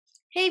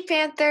Hey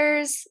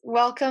Panthers,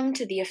 welcome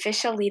to the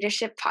official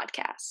leadership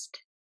podcast.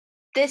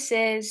 This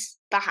is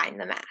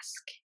Behind the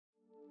Mask.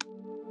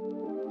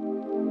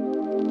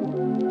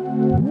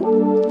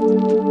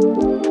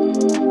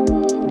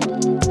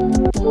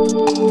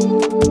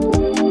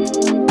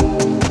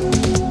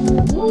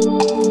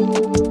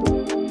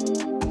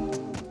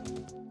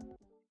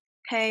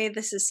 Hey,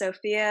 this is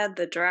Sophia,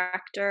 the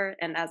director,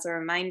 and as a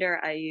reminder,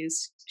 I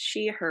use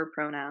she, her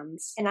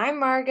pronouns. And I'm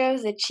Margot,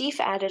 the chief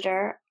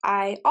editor.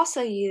 I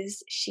also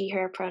use she,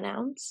 her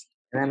pronouns.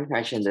 And I'm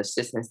Passion, the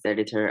assistant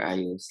editor. I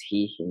use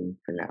he, him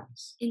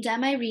pronouns. And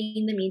I'm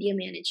Irene, the media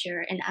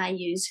manager, and I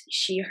use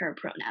she, her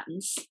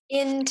pronouns.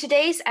 In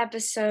today's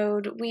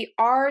episode, we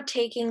are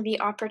taking the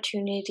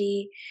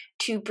opportunity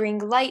to bring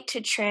light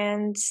to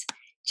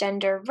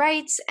transgender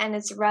rights and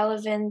its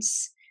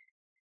relevance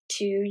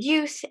to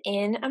youth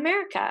in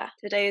America.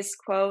 Today's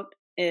quote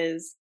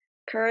is,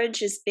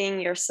 "Courage is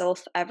being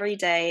yourself every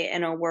day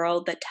in a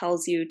world that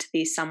tells you to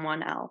be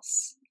someone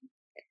else."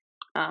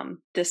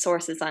 The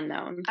source is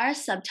unknown. Our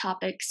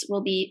subtopics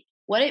will be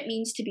what it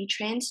means to be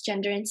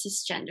transgender and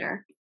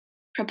cisgender,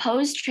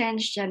 proposed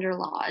transgender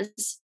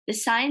laws, the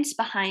science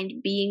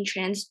behind being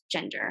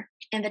transgender,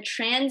 and the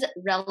trans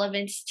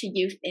relevance to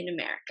youth in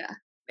America.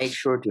 Make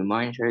sure to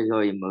monitor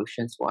your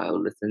emotions while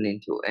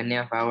listening to any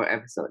of our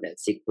episodes and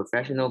seek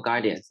professional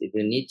guidance if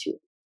you need to.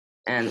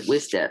 And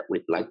with that,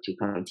 we'd like to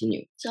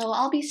continue. So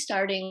I'll be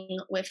starting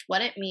with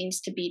what it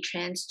means to be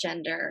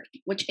transgender,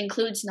 which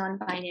includes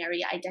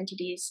non-binary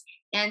identities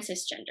and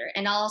cisgender.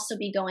 And I'll also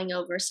be going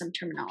over some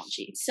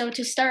terminology. So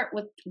to start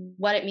with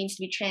what it means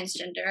to be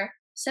transgender,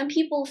 some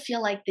people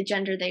feel like the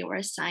gender they were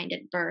assigned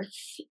at birth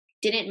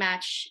didn't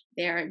match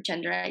their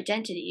gender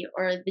identity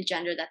or the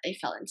gender that they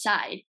fell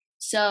inside.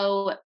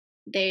 So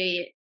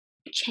they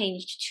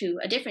changed to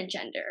a different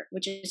gender,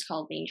 which is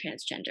called being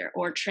transgender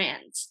or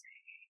trans.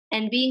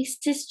 And being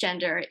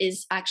cisgender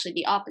is actually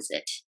the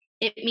opposite.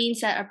 It means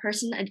that a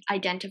person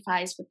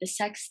identifies with the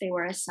sex they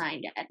were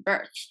assigned at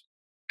birth.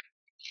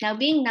 Now,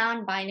 being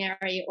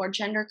non-binary or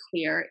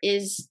genderqueer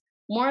is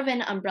more of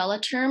an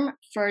umbrella term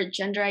for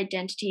gender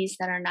identities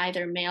that are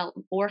neither male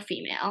or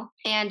female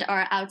and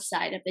are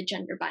outside of the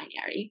gender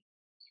binary.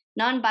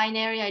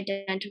 Non-binary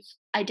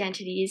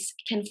identities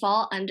can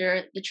fall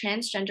under the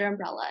transgender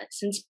umbrella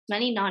since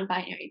many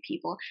non-binary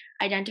people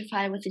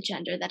identify with a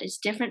gender that is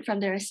different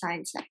from their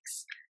assigned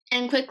sex.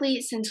 And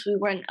quickly, since we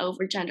went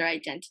over gender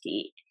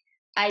identity,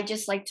 I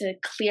just like to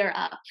clear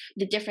up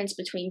the difference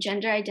between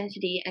gender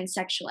identity and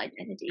sexual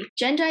identity.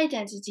 Gender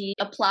identity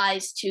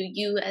applies to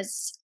you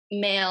as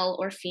male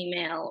or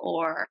female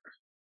or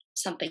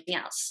something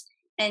else.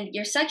 And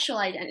your sexual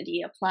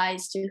identity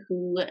applies to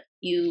who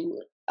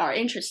you are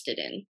interested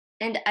in.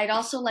 And I'd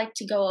also like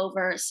to go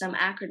over some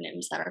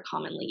acronyms that are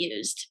commonly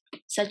used,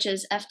 such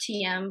as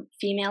FTM,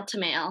 female to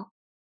male,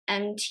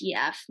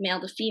 MTF,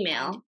 male to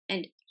female,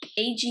 and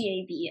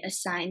AGAB,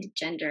 assigned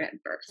gender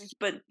at birth.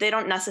 But they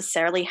don't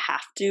necessarily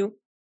have to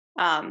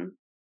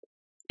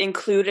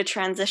include a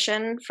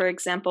transition. For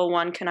example,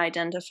 one can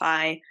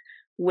identify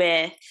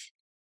with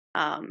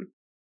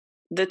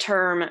the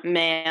term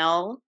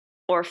male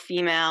or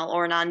female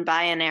or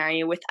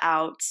non-binary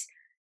without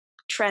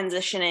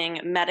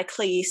transitioning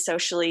medically,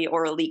 socially,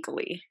 or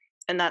legally.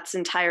 And that's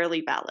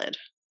entirely valid.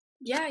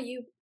 Yeah,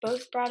 you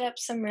both brought up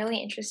some really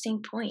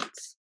interesting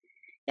points.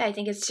 Yeah, I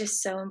think it's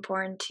just so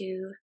important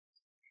to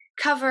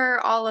cover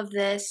all of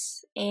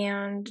this,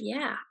 and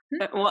yeah.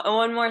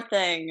 One more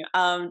thing,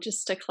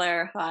 just to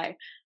clarify,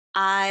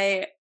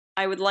 I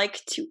would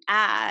like to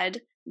add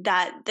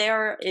that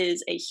there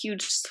is a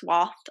huge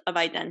swath of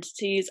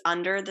identities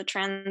under the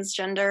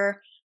transgender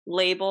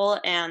label,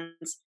 and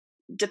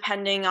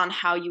depending on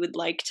how you would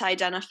like to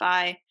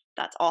identify,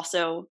 that's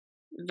also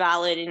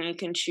valid, and you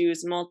can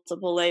choose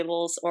multiple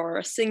labels or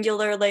a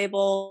singular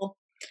label.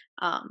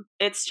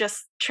 It's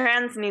just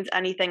trans means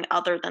anything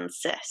other than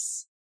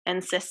cis,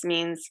 and cis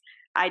means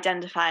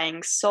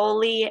identifying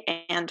solely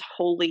and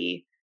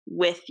wholly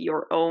with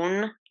your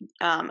own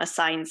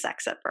assigned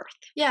sex at birth.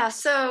 Yeah,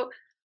 so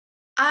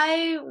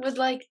I would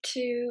like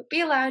to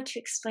be allowed to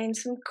explain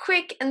some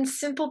quick and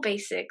simple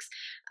basics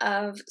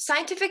of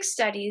scientific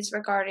studies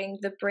regarding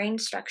the brain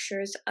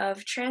structures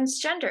of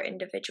transgender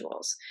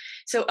individuals.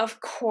 So, of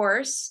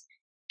course,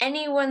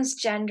 anyone's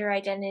gender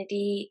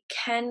identity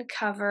can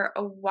cover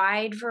a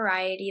wide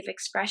variety of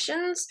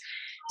expressions,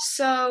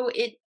 so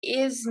it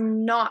is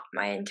not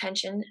my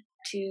intention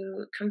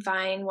to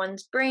confine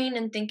one's brain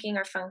and thinking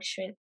or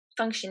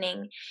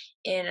functioning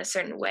in a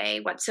certain way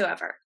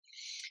whatsoever.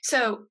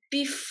 So,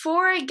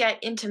 before I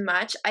get into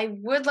much, I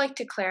would like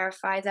to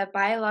clarify that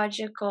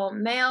biological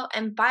male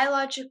and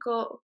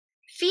biological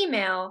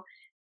female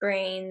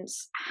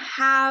brains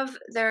have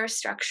their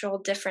structural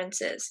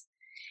differences.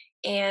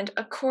 And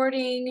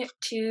according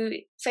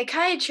to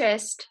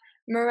psychiatrist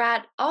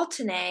Murat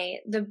Altanay,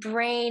 the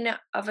brain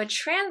of a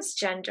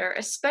transgender,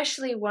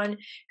 especially one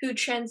who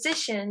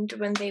transitioned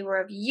when they were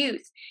of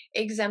youth,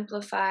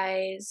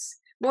 exemplifies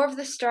more of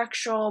the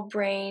structural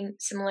brain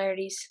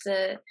similarities to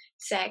the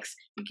sex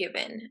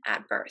given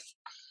at birth.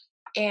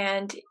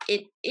 And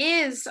it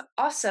is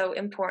also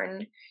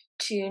important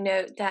to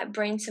note that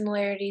brain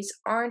similarities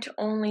aren't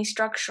only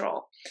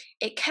structural.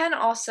 It can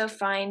also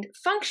find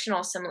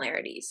functional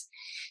similarities.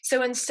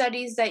 So in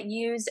studies that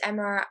use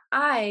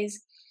MRIs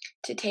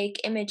to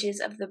take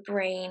images of the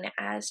brain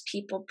as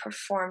people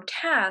perform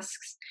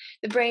tasks,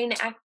 the brain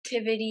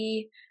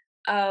activity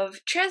of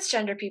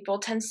transgender people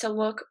tends to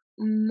look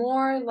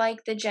more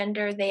like the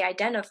gender they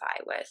identify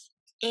with.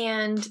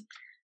 And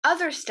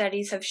other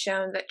studies have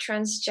shown that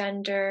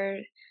transgender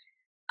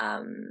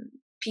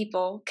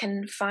people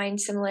can find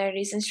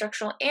similarities in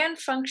structural and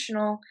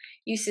functional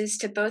uses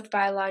to both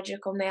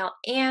biological male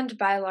and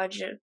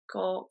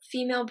biological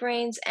female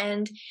brains,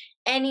 and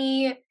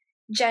any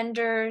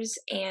genders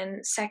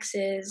and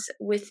sexes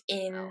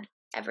within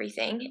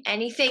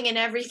anything and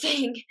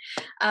everything.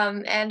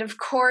 And of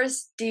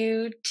course,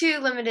 due to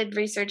limited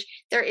research,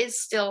 there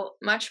is still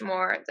much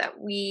more that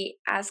we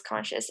as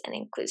conscious and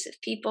inclusive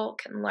people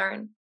can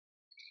learn.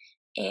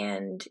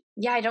 And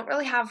yeah, I don't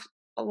really have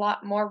a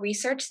lot more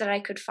research that I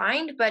could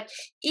find, but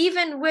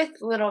even with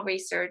little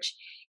research,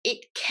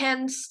 it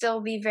can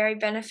still be very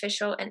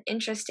beneficial and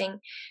interesting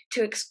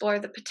to explore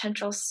the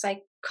potential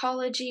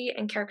psychology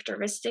and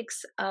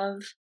characteristics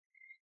of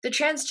the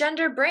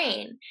transgender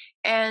brain.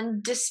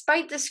 And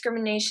despite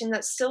discrimination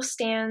that still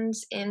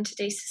stands in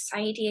today's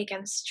society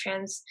against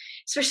trans,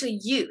 especially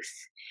youth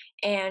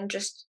and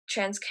just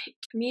trans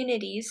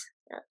communities,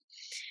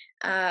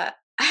 I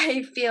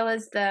feel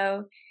as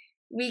though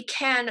we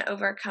can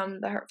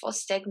overcome the hurtful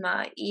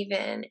stigma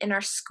even in our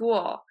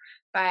school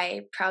by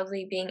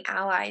proudly being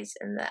allies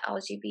in the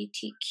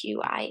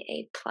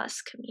LGBTQIA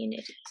plus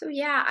community. So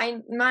yeah,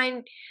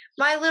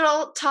 my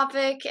little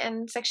topic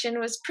and section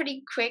was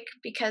pretty quick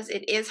because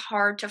it is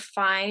hard to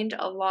find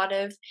a lot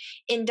of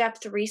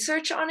in-depth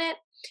research on it.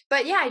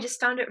 But yeah, I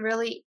just found it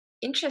really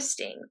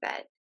interesting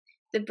that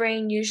the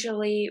brain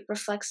usually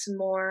reflects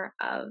more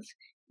of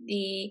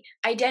the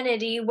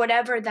identity,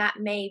 whatever that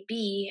may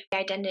be,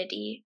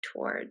 identity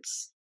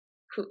towards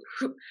who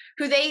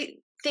they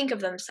think of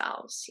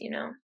themselves, you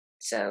know?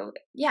 So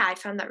yeah, I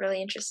found that really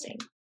interesting.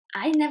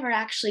 I never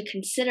actually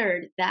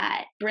considered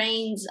that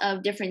brains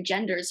of different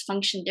genders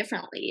function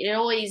differently. It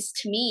always,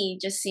 to me,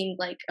 just seemed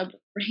like a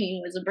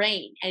brain was a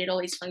brain and it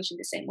always functioned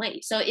the same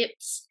way. So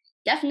it's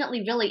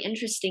definitely really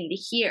interesting to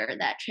hear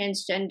that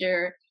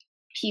transgender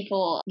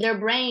people, their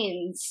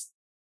brains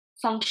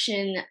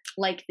function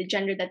like the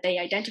gender that they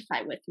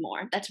identify with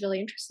more. That's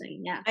really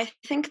interesting. Yeah. I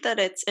think that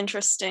it's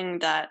interesting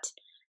that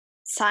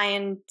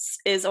science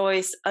is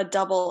always a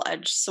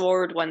double-edged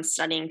sword when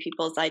studying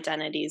people's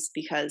identities,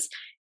 because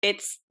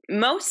it's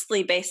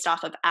mostly based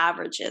off of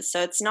averages.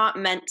 So it's not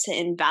meant to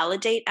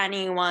invalidate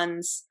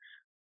anyone's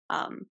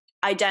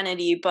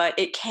identity, but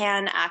it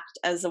can act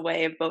as a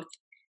way of both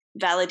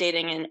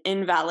validating and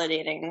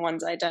invalidating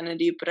one's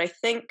identity. But I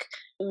think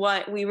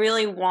what we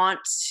really want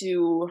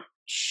to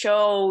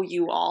show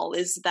you all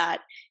is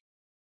that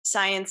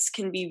science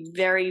can be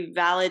very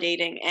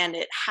validating, and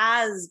it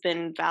has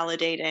been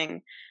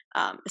validating,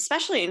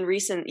 especially in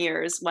recent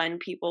years when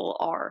people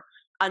are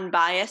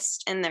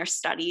unbiased in their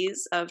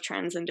studies of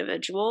trans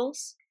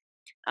individuals,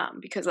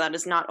 because that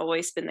has not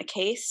always been the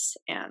case,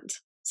 and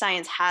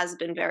science has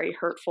been very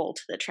hurtful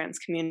to the trans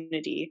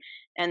community.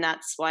 And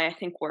that's why I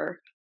think we're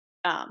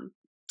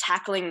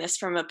tackling this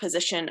from a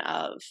position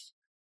of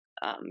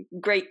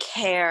great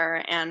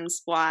care, and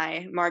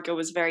why Margot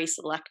was very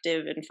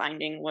selective in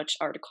finding which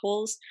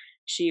articles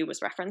she was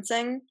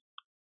referencing,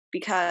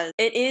 because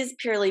it is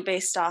purely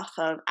based off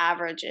of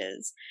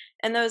averages,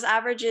 and those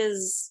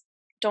averages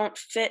don't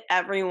fit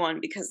everyone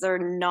because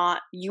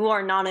you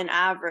are not an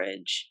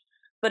average.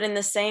 But in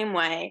the same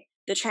way,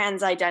 the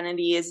trans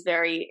identity is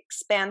very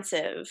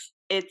expansive.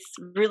 It's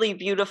really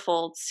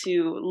beautiful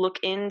to look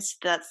into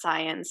that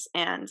science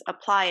and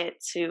apply it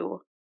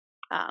to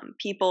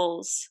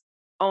people's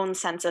own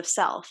sense of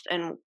self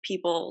and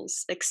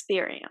people's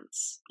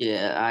experience.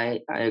 Yeah, I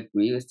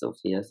agree with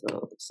Sophia.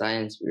 So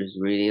science is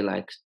really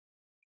like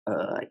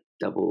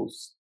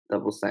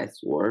double-sided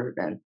sword,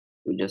 and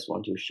we just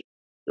want to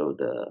show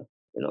the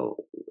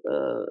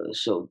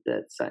show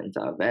that science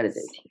are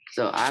validating.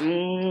 So I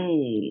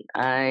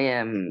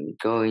am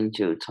going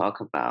to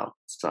talk about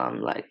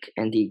some like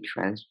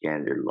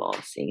anti-transgender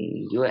laws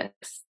in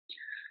US.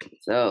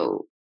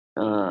 So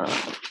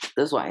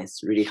this one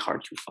is really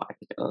hard to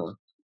find.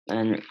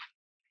 And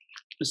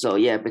so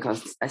yeah,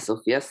 because as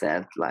Sophia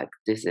said, like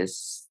this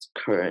is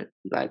current,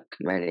 like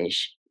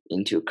managed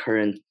into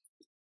current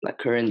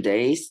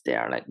days. There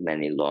are like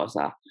many laws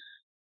are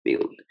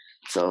built.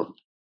 So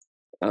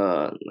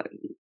like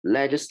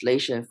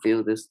legislation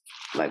field is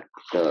like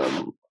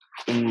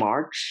in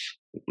March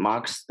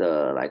marks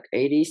the like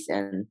 80th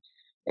and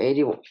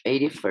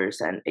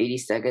 81st and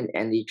 82nd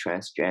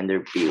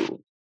anti-transgender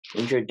bill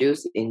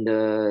introduced in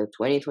the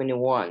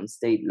 2021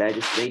 state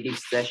legislative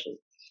session,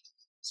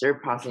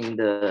 surpassing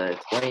the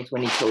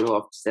 2020 total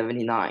of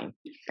 79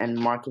 and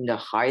marking the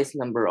highest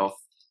number of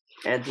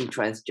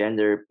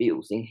anti-transgender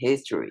bills in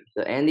history.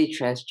 The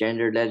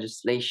anti-transgender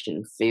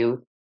legislation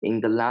filed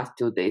in the last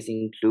 2 days,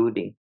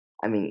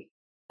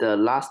 the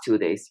last 2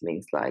 days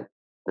means like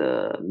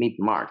the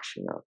mid-March,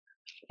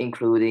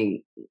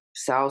 including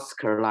South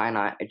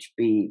Carolina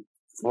HB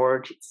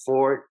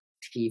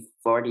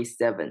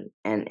 4047,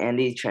 an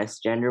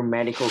anti-transgender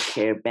medical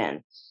care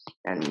ban,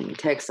 and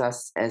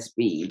Texas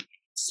SB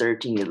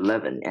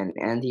 1311, an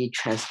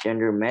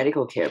anti-transgender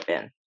medical care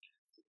ban,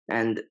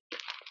 and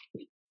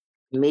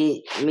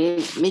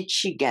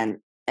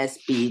Michigan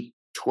SB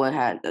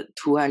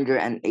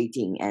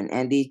 218, an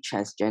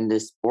anti-transgender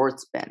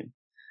sports ban.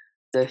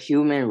 The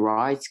Human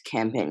Rights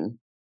Campaign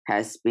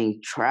has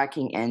been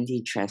tracking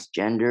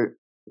anti-transgender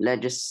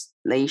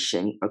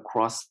legislation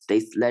across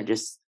state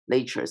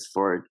legislatures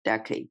for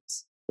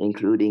decades,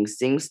 including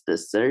since the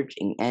surge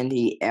in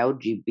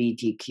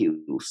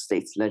anti-LGBTQ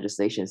states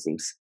legislation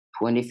since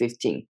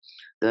 2015.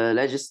 The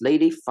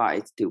legislative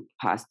fight to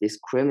pass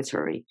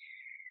discriminatory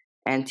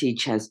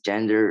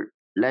anti-transgender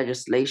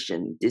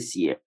legislation this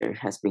year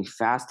has been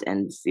fast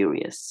and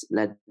furious,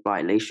 led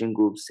by nation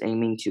groups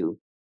aiming to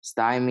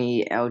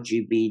stymie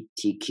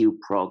LGBTQ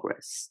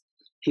progress.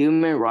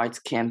 Human Rights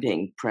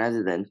Campaign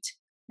President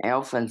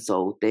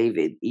Alfonso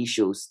David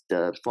issues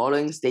the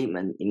following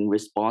statement in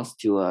response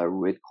to a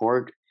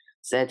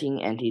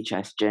record-setting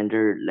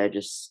anti-transgender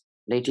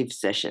legislative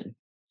session.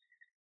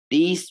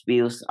 These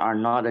bills are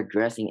not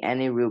addressing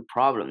any real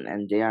problem,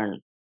 and they are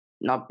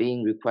not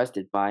being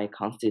requested by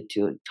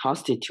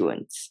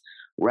constituents.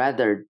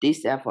 Rather,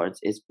 this effort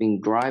is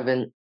being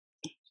driven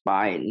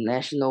by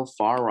national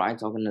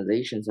far-right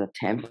organizations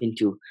attempting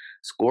to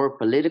score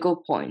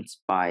political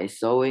points by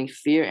sowing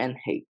fear and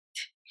hate.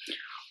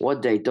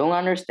 What they don't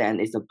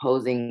understand is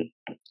opposing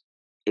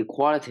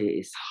equality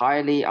is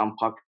highly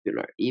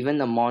unpopular, even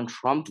among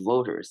Trump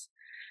voters.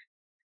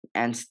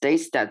 And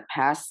states that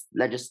pass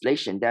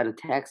legislation that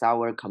attacks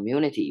our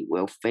community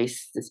will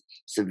face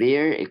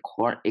severe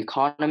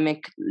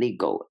economic,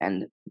 legal,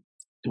 and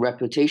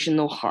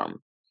reputational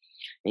harm.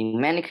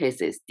 In many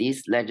cases,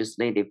 these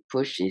legislative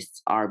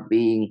pushes are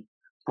being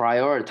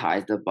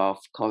prioritized above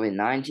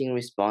COVID-19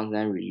 response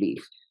and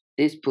relief.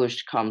 This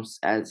push comes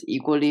as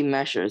equally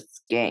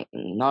measures gain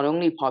not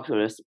only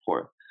popular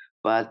support,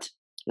 but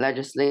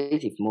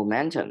legislative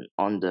momentum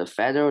on the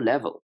federal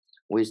level,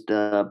 with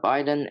the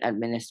Biden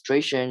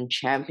administration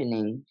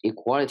championing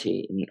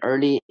equality in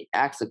early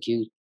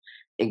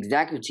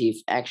executive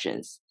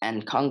actions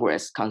and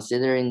Congress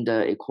considering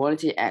the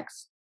Equality Act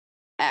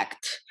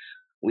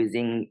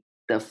within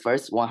the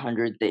first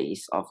 100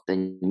 days of the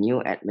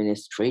new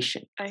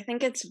administration. I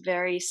think it's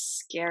very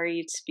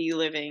scary to be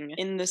living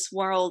in this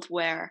world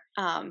where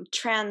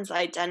trans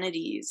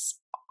identities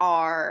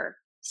are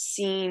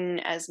seen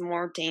as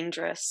more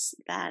dangerous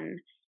than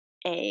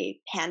a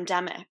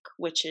pandemic,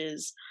 which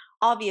is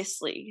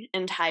obviously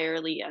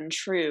entirely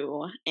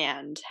untrue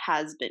and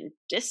has been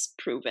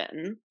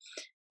disproven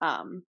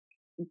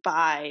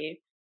by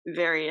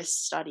various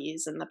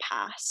studies in the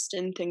past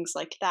and things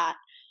like that.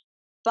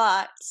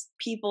 But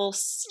people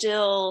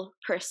still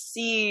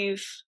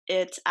perceive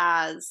it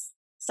as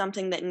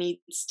something that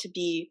needs to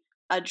be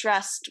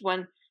addressed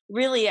when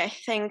really I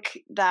think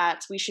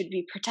that we should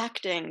be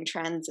protecting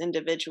trans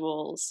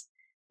individuals,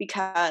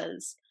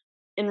 because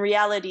in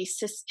reality,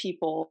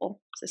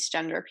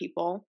 cisgender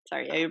people,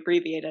 sorry, I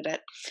abbreviated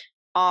it,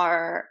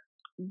 are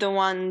the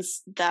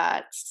ones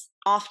that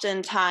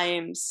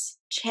oftentimes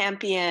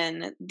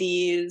champion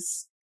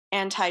these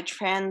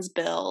anti-trans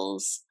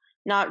bills,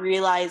 not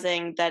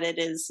realizing that it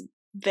is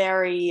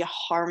very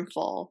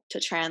harmful to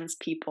trans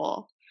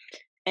people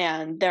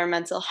and their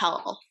mental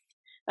health,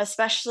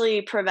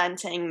 especially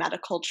preventing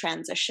medical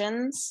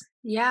transitions.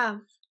 Yeah,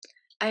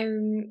 I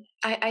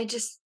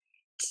just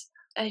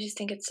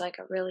think it's like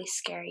a really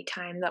scary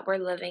time that we're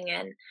living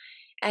in.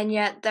 And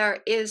yet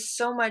there is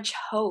so much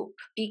hope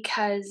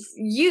because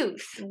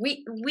youth,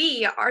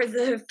 we are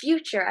the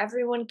future.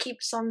 Everyone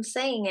keeps on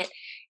saying it.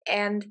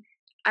 And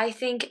I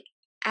think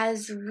I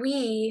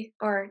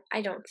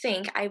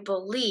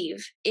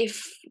believe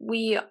if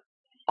we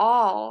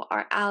all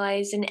are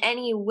allies in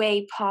any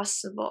way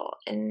possible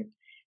in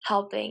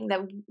helping,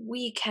 that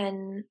we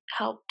can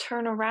help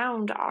turn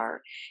around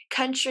our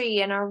country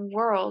and our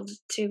world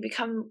to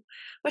become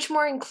much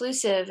more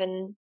inclusive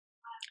and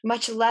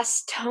much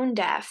less tone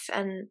deaf,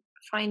 and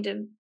find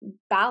a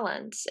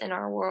balance in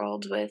our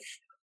world with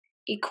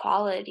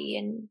equality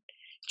and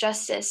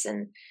justice.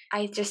 And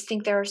I just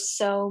think there are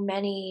so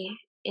many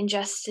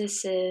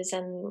injustices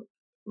and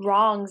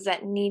wrongs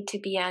that need to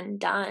be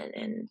undone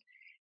and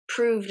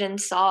proved and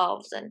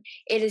solved. And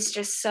it is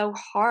just so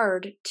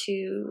hard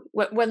to,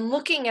 when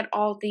looking at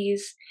all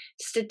these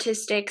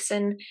statistics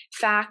and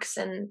facts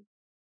and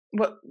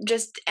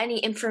just any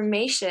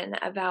information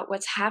about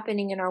what's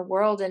happening in our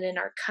world and in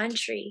our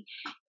country,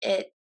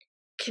 it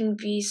can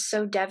be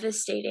so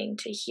devastating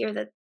to hear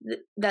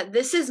that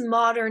this is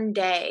modern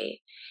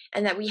day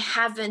and that we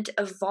haven't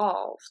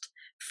evolved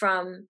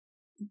from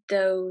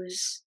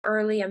those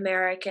early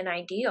American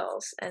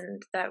ideals,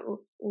 and that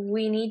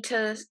we need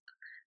to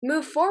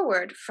move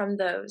forward from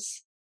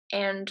those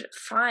and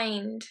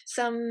find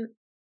some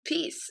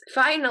peace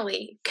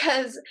finally,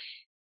 because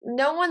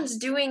no one's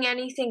doing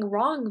anything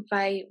wrong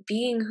by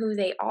being who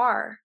they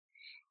are.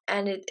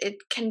 And it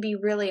can be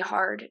really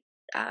hard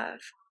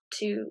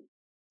to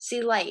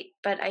see light.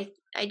 But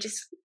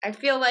I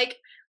feel like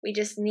we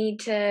just need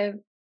to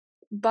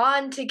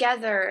bond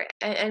together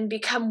and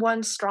become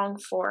one strong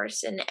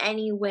force in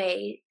any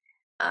way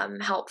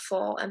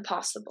helpful and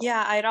possible.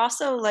 Yeah, I'd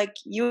also like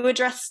you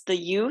address the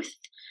youth,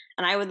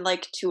 and I would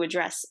like to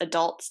address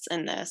adults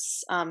in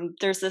this.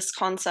 There's this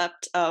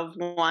concept of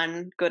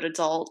one good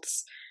adult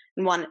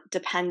and one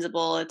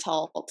dependable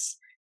adult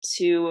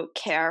to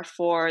care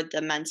for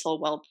the mental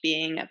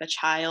well-being of a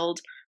child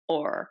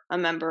or a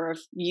member of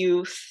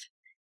youth,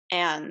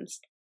 and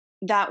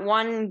that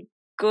one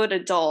good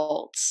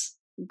adult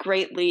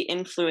greatly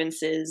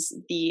influences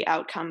the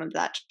outcome of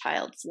that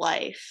child's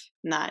life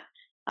and that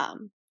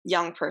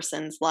young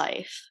person's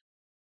life.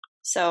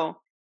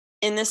 So,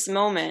 in this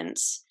moment,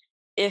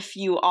 if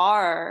you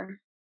are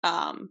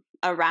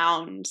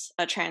around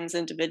a trans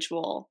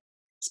individual,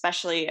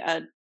 especially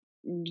a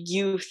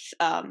youth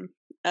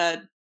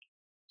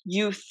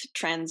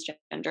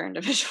transgender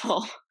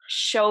individual,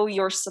 show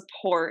your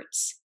support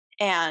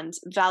and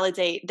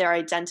validate their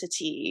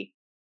identity,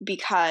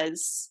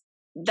 because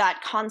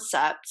that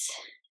concept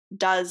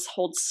does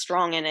hold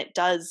strong and it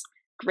does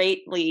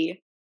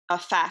greatly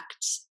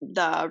affect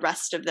the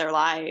rest of their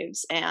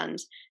lives and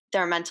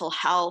their mental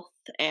health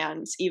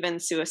and even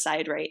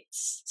suicide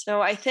rates.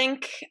 So I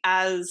think,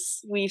 as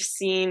we've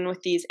seen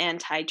with these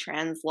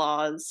anti-trans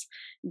laws,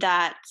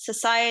 that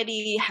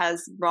society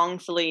has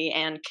wrongfully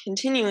and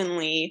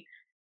continually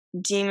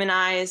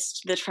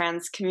demonized the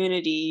trans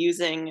community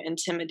using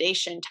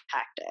intimidation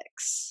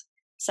tactics,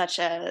 such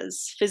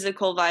as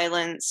physical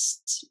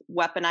violence,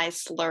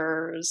 weaponized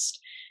slurs,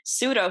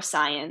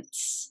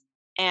 pseudoscience,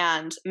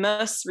 and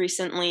most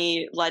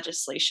recently,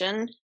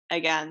 legislation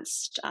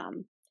against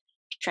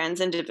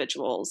trans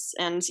individuals.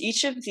 And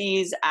each of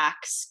these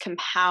acts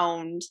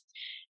compound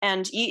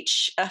and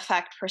each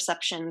affect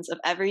perceptions of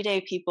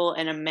everyday people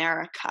in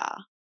America.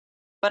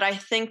 But I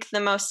think the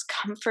most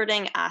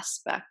comforting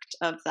aspect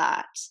of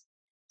that,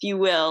 if you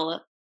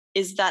will,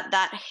 is that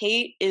that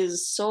hate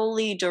is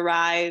solely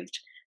derived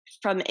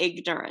from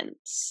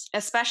ignorance,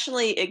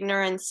 especially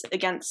ignorance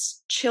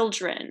against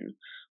children,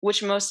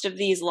 which most of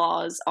these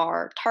laws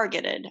are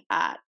targeted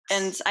at.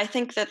 And I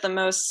think that the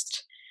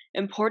most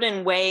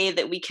important way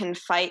that we can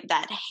fight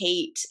that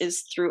hate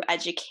is through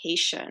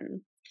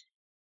education.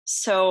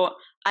 So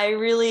I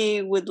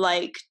really would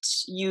like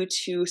you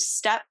to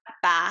step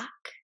back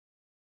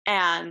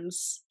and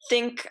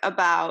think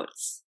about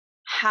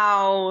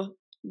how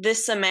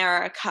this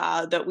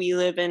America that we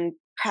live in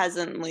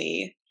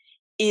presently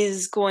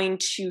is going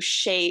to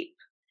shape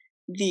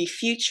the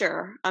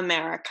future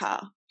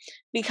America.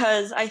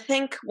 Because I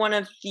think one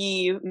of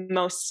the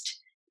most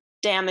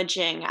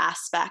damaging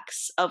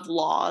aspects of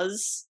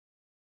laws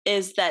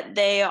is that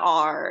they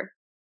are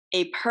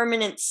a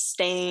permanent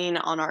stain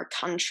on our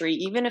country,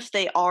 even if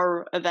they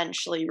are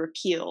eventually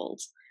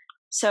repealed.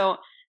 So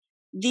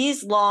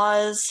these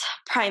laws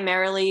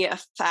primarily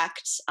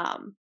affect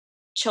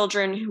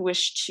children who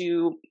wish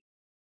to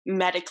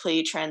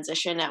medically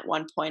transition at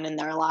one point in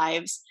their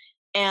lives,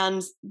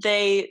 and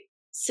they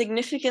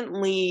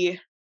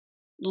significantly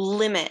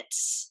limit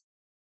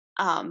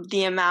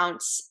the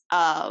amounts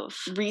of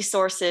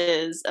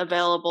resources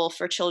available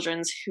for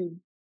children who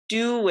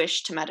do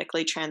wish to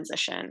medically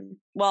transition.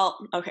 Well,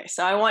 okay,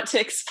 so I want to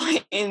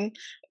explain the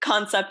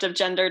concept of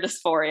gender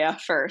dysphoria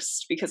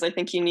first, because I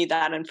think you need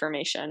that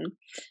information.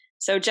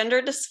 So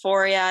gender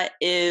dysphoria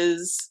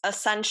is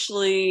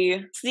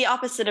essentially the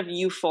opposite of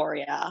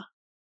euphoria,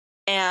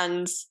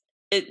 and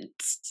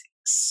it's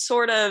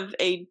sort of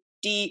a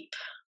deep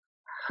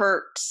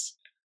hurt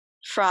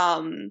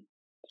from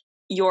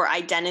your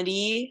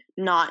identity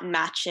not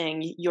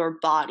matching your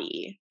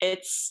body.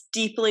 It's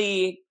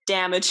deeply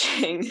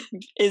damaging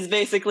is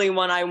basically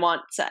what I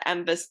want to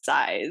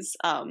emphasize.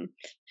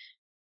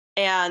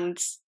 And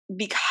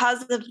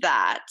because of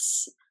that,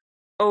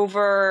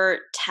 over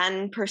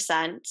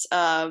 10%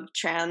 of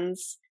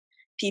trans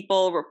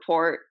people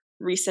report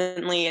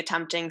recently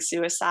attempting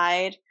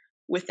suicide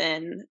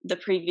within the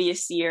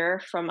previous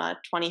year from a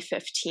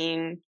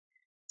 2015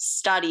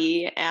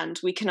 study, and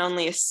we can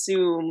only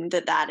assume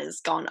that that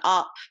has gone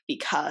up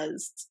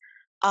because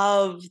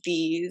of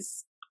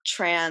these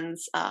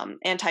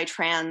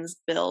anti-trans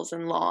bills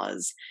and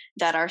laws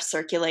that are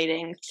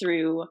circulating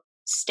through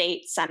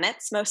state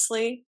senates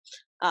mostly,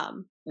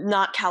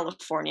 not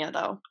California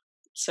though.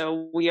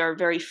 So we are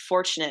very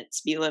fortunate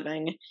to be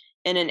living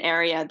in an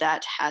area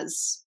that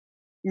has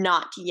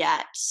not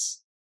yet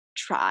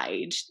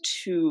tried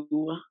to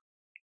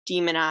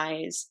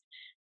demonize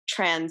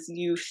trans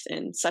youth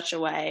in such a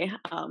way.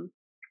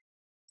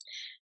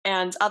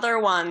 And other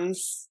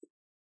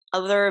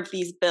of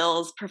these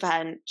bills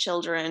prevent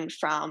children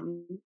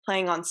from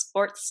playing on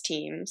sports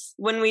teams.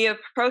 When we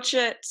approach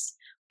it,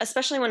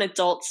 especially when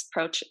adults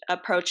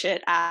approach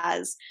it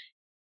as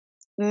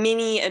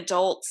mini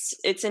adults,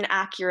 it's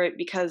inaccurate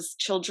because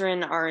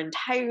children are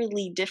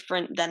entirely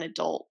different than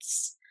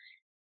adults.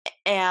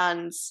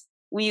 And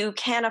you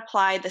can't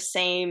apply the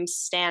same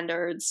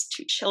standards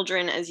to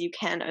children as you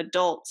can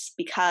adults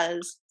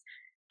because,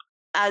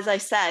 as I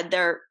said,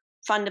 they're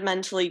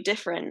fundamentally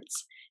different,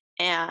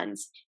 and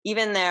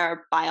even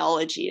their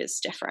biology is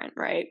different,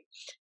 right?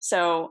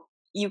 So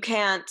you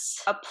can't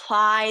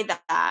apply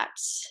that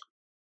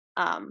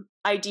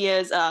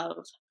ideas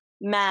of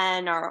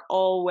men are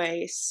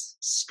always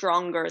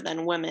stronger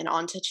than women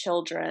onto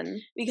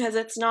children because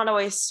it's not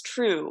always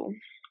true.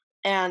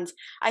 And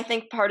I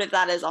think part of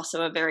that is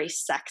also a very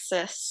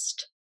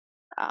sexist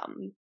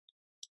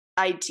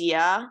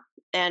idea,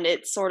 and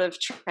it sort of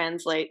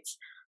translates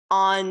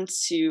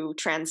onto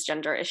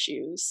transgender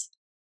issues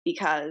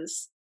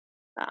because,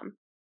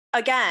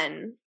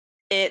 again,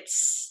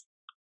 it's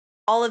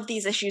all of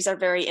these issues are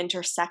very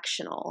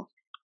intersectional.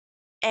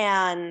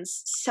 And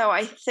so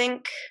I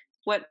think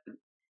what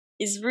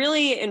is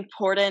really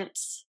important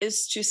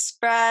is to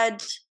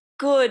spread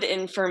good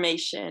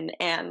information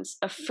and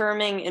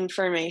affirming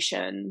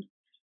information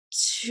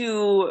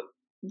to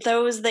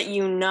those that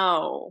you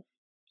know,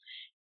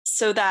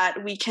 so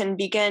that we can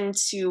begin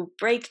to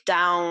break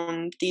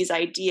down these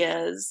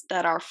ideas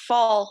that are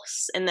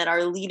false and that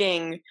are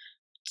leading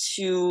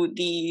to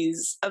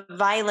these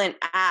violent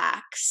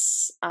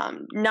acts,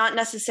 not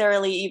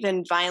necessarily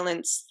even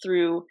violence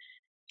through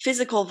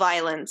physical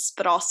violence,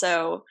 but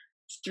also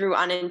through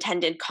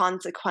unintended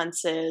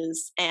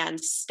consequences and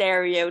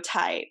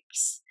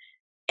stereotypes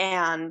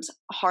and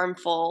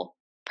harmful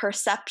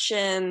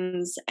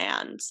perceptions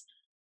and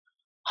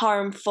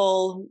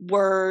harmful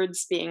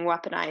words being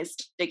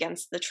weaponized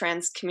against the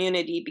trans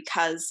community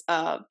because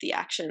of the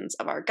actions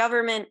of our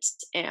government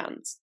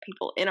and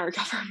people in our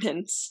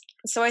government.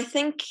 So I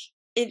think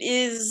it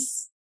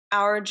is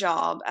our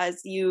job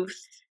as youth,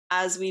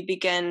 as we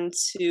begin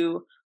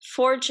to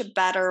forge a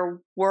better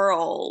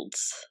world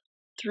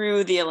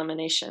through the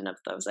elimination of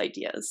those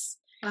ideas.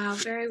 Wow,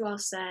 very well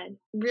said.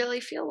 Really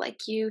feel like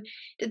you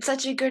did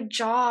such a good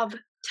job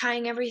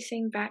tying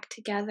everything back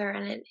together,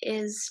 and it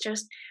is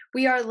just,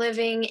 we are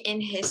living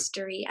in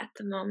history at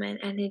the moment,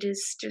 and it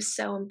is just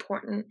so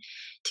important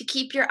to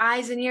keep your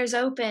eyes and ears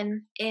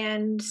open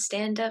and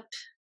stand up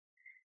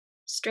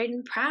straight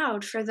and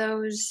proud for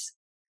those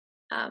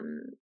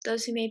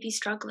who may be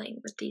struggling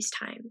with these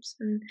times.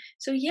 And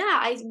so, yeah,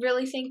 I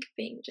really think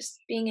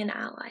being an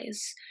ally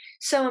is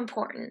so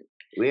important.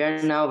 We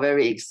are now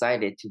very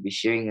excited to be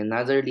sharing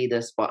another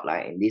leader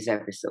spotlight in this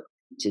episode.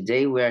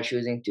 Today, we are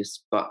choosing to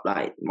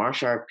spotlight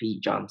Marsha P.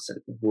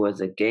 Johnson, who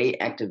was a gay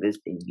activist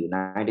in the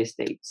United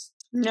States.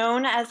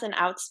 Known as an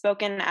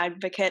outspoken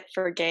advocate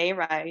for gay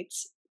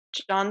rights,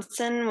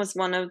 Johnson was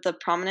one of the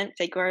prominent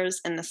figures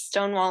in the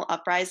Stonewall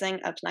Uprising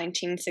of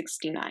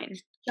 1969.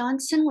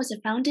 Johnson was a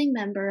founding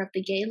member of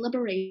the Gay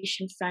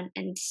Liberation Front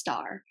and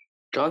Star.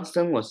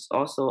 Johnson was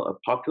also a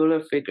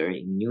popular figure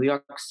in New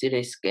York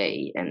City's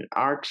gay and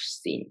art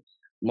scene,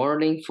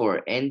 modeling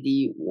for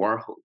Andy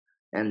Warhol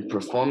and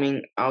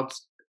performing on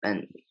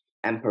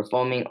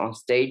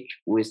stage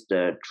with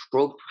the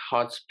troupe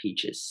Hot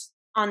Peaches.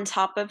 On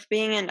top of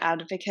being an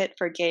advocate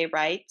for gay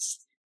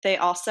rights, they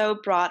also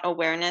brought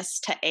awareness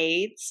to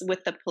AIDS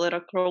with the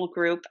political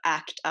group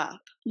ACT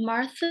UP.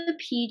 Martha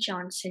P.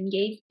 Johnson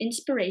gave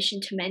inspiration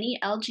to many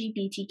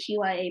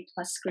LGBTQIA+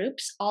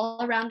 groups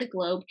all around the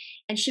globe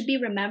and should be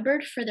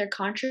remembered for their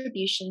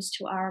contributions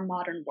to our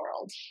modern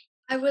world.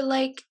 I would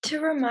like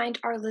to remind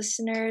our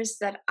listeners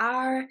that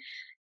our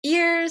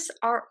ears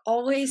are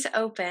always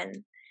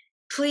open.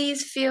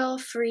 Please feel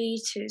free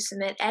to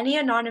submit any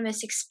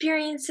anonymous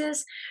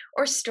experiences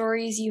or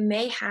stories you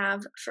may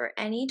have for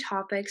any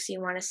topics you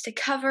want us to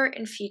cover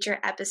in future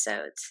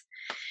episodes.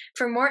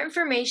 For more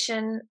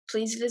information,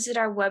 please visit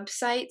our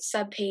website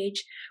subpage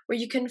where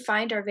you can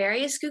find our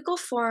various Google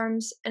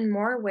Forms and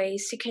more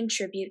ways to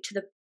contribute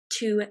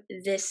to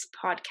this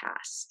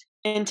podcast.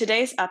 In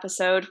today's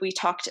episode, we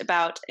talked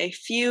about a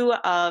few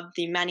of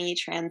the many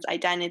trans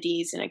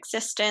identities in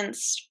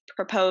existence,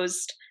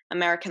 proposed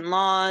American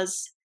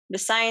laws, the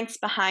science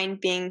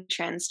behind being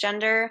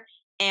transgender,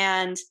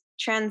 and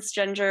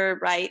transgender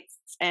rights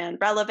and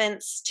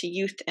relevance to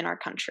youth in our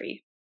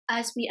country.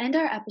 As we end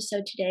our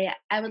episode today,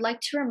 I would like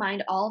to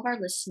remind all of our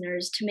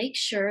listeners to make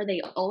sure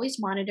they always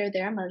monitor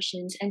their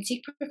emotions and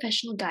seek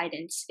professional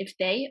guidance if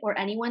they or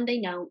anyone they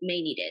know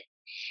may need it.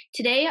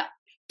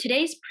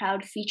 Today's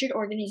proud featured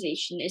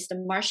organization is the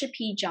Marsha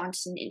P.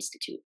 Johnson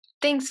Institute.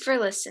 Thanks for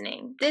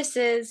listening. This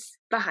is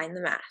Behind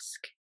the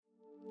Mask.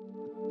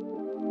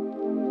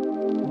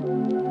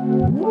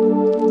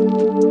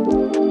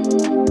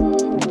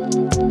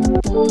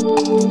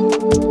 Thank you.